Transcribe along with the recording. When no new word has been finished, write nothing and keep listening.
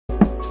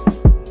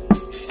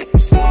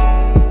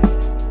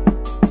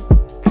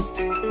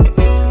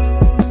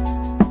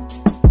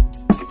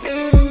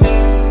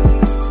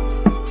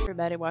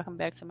everybody, welcome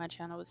back to my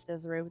channel. It's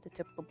Desiree with the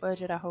Typical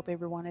Budget. I hope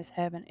everyone is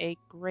having a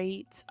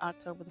great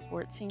October the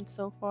 14th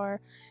so far.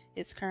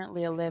 It's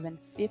currently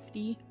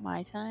 11:50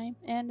 my time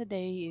and the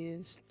day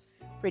is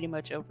pretty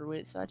much over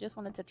with. So I just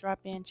wanted to drop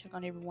in, check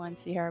on everyone,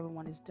 see how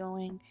everyone is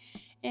doing,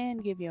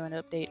 and give you an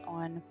update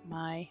on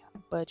my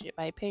budget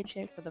by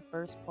Paycheck for the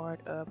first part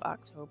of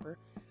October.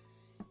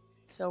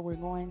 So we're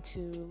going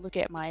to look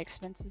at my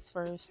expenses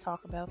first,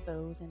 talk about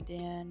those, and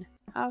then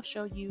I'll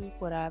show you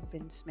what I've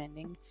been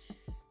spending.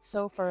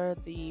 So for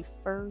the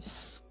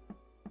first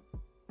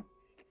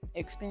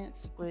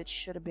expense, which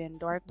should have been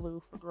dark blue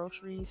for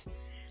groceries,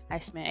 I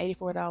spent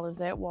 $84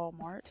 at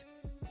Walmart.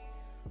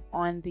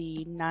 On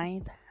the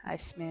 9th, I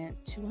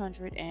spent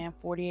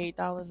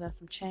 $248 and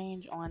some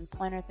change on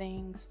planner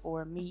things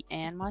for me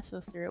and my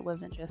sister. It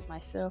wasn't just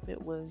myself,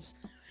 it was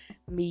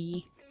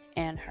me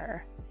and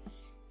her.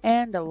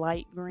 And the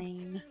light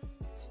green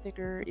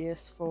sticker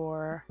is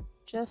for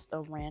just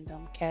a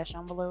random cash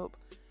envelope.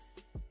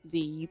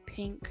 The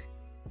pink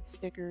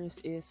stickers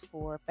is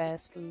for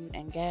fast food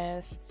and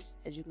gas.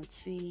 As you can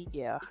see,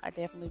 yeah, I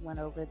definitely went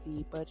over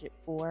the budget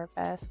for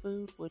fast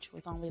food, which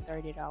was only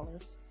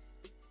 $30.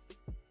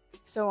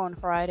 So on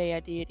Friday, I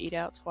did eat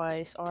out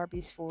twice.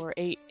 Arby's for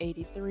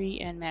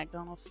 $8.83 and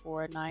McDonald's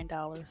for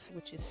 $9,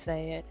 which is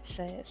sad,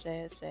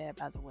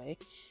 by the way.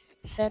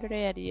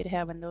 Saturday, I did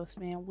have a no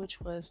spend,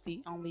 which was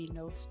the only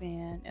no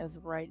spend as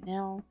of right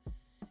now.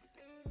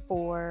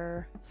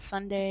 For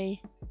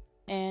Sunday,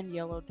 and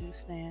yellow do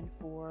stand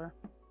for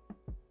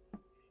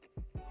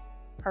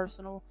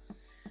personal.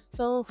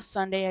 So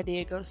Sunday, I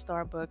did go to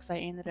Starbucks. I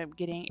ended up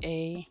getting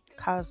a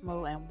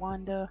Cosmo and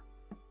Wanda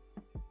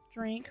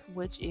drink,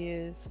 which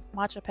is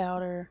matcha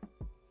powder,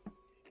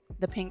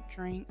 the pink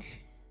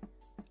drink,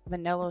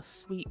 vanilla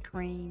sweet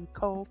cream,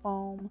 cold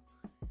foam,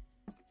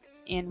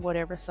 in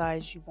whatever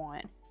size you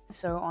want.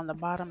 So on the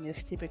bottom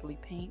is typically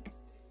pink,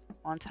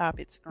 on top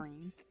it's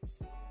green.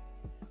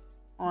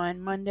 On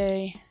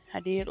Monday, I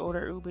did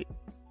order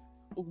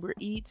Uber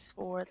Eats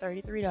for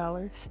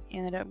 $33.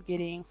 Ended up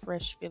getting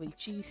fresh Philly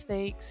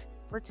cheesesteaks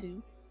for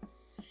 $2.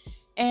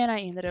 And I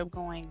ended up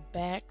going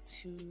back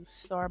to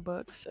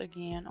Starbucks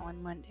again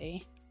on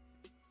Monday.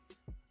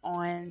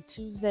 On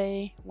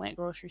Tuesday, went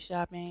grocery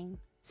shopping,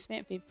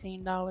 spent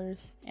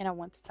 $15, and I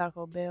went to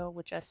Taco Bell,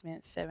 which I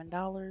spent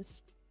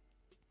 $7.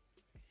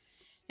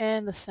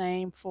 And the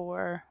same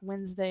for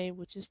Wednesday,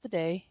 which is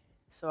today.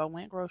 So I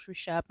went grocery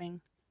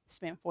shopping,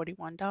 spent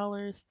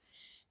 $41,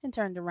 and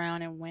turned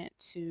around and went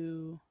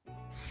to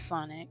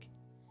Sonic.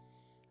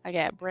 I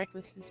got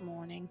breakfast this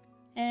morning,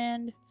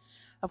 and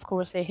of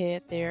course they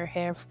had their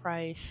half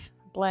price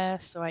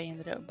blast, so I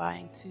ended up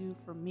buying 2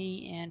 for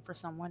me and for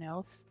someone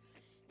else.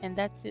 And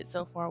that's it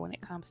so far when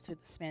it comes to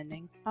the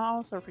spending. I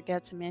also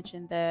forgot to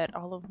mention that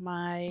all of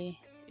my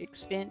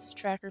expense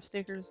tracker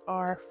stickers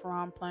are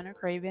from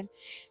Craving.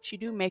 She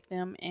do make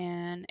them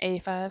in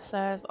A5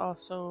 size,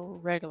 also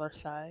regular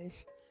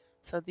size.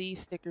 So these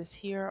stickers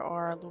here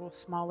are a little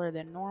smaller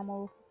than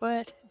normal,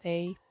 but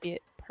they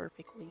fit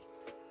perfectly.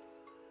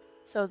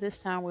 So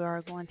this time we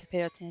are going to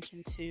pay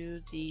attention to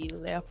the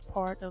left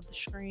part of the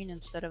screen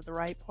instead of the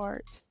right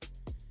part.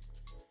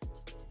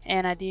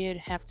 And I did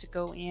have to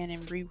go in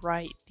and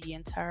rewrite the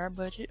entire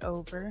budget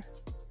over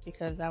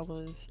because I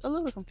was a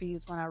little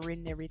confused when I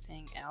written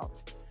everything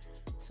out.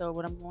 So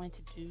what I'm going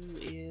to do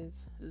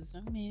is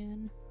zoom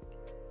in,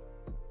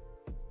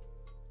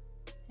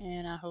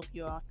 and I hope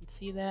you all can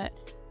see that.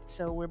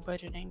 So we're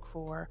budgeting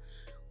for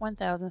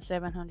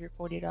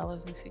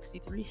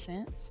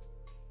 $1,740.63.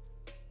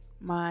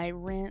 My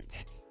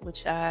rent,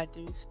 which I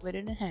do split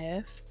it in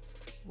half,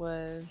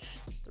 was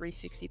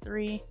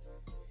 $363,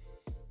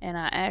 and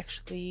I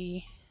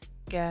actually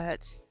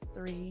got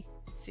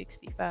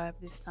 $365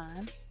 this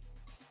time.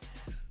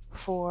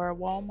 For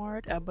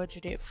Walmart, I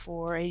budgeted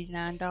for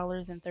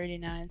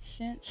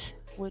 $89.39,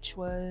 which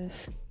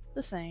was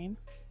the same.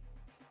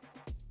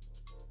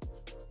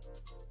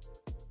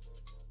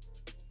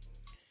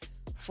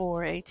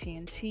 For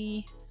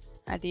AT&T,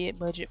 I did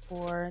budget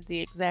for the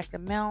exact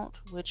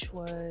amount, which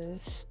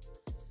was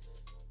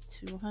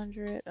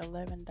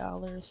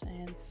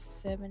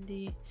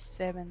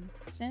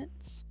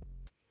 $211.77.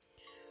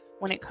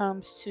 When it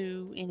comes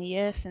to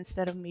NES,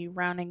 instead of me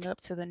rounding up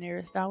to the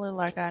nearest dollar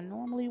like I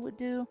normally would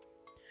do,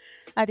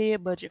 I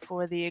did budget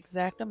for the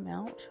exact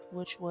amount,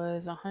 which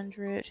was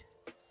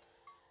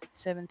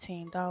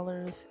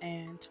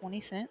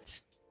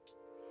 $117.20.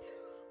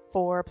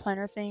 For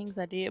planner things,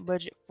 I did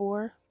budget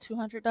for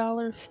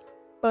 $200,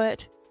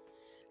 but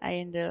I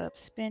ended up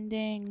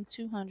spending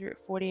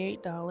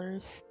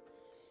 $248,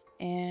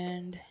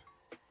 and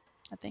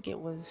I think it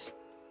was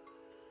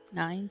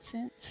 9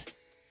 cents.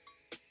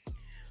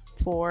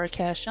 For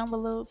cash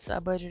envelopes, I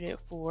budgeted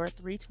for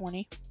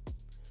 $320.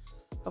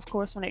 Of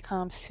course, when it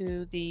comes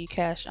to the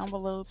cash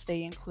envelopes,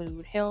 they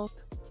include health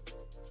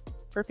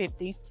for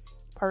 $50,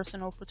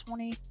 personal for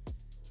 $20,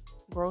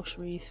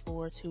 groceries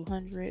for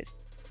 $200,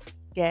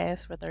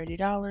 gas for $30,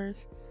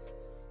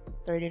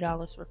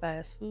 $30 for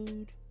fast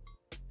food,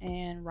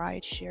 and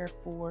rideshare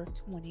for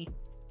 $20.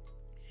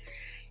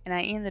 and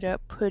I ended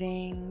up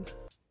putting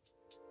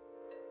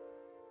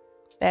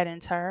that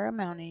entire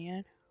amount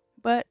in,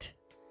 but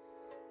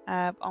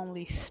I've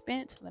only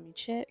spent, let me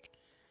check.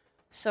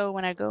 So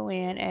when I go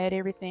in, add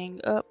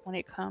everything up when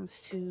it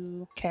comes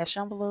to cash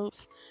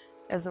envelopes,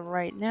 as of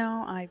right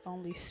now, I've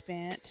only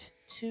spent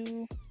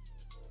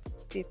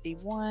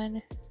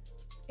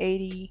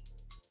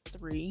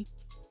 $251.83.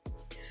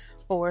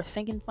 For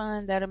sinking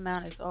fund, that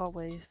amount is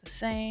always the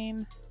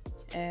same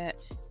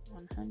at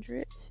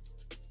 100.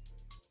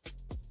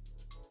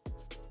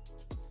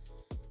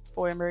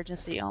 For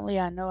emergency only,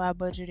 I know I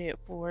budgeted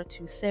for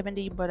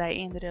 270, but I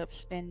ended up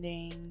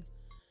spending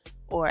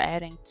or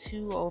adding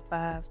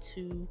 205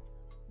 to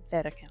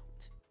that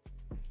account.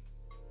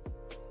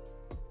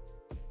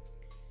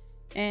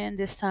 And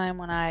this time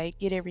when I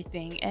get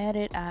everything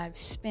added, I've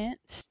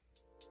spent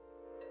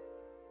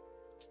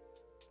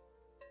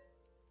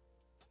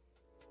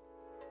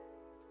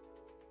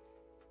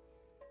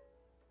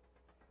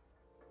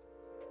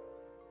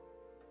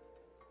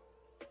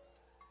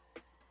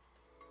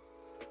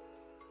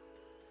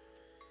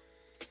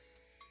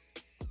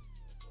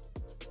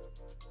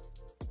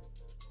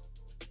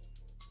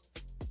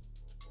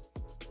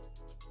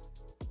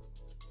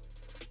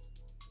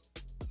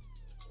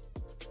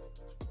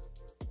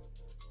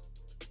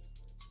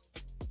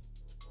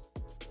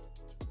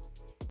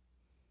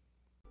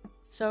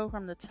So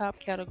from the top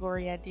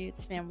category, I did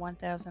spend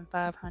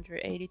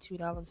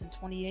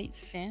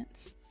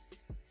 $1,582.28.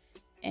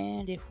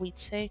 And if we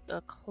take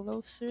a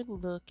closer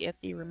look at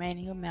the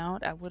remaining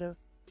amount, I would have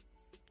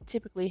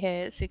typically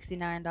had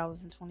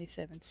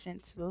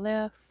 $69.27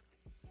 left.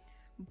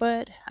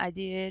 But I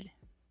did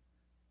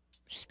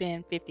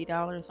spend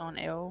 $50 on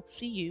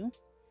LCU.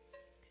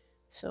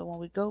 So when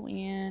we go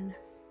in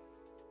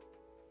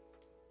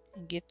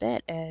and get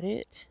that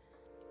added,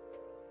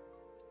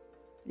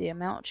 the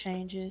amount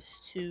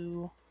changes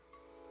to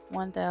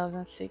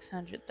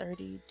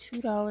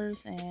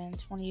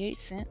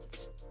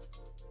 $1,632.28.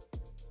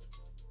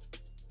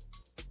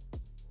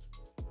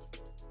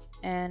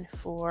 And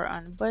for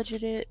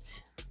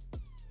unbudgeted,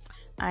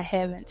 I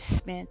haven't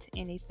spent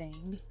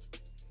anything.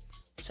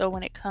 So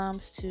when it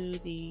comes to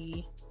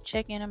the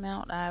check-in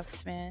amount, I've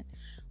spent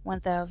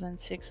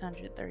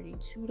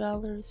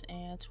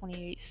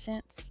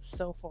 $1,632.28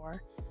 so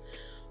far.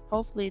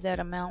 Hopefully that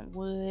amount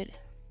would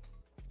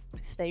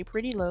stay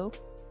pretty low.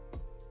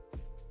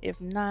 If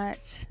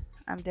not,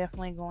 I'm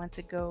definitely going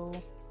to go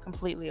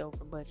completely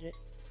over budget.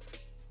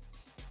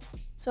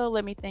 So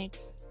let me know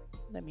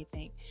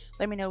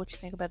what you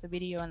think about the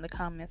video in the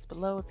comments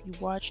below. If you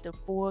watched the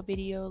full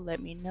video, let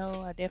me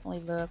know. I definitely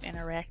love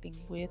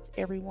interacting with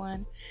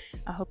everyone.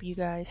 I hope you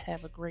guys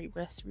have a great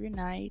rest of your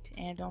night,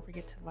 and don't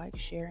forget to like,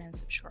 share, and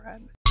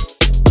subscribe.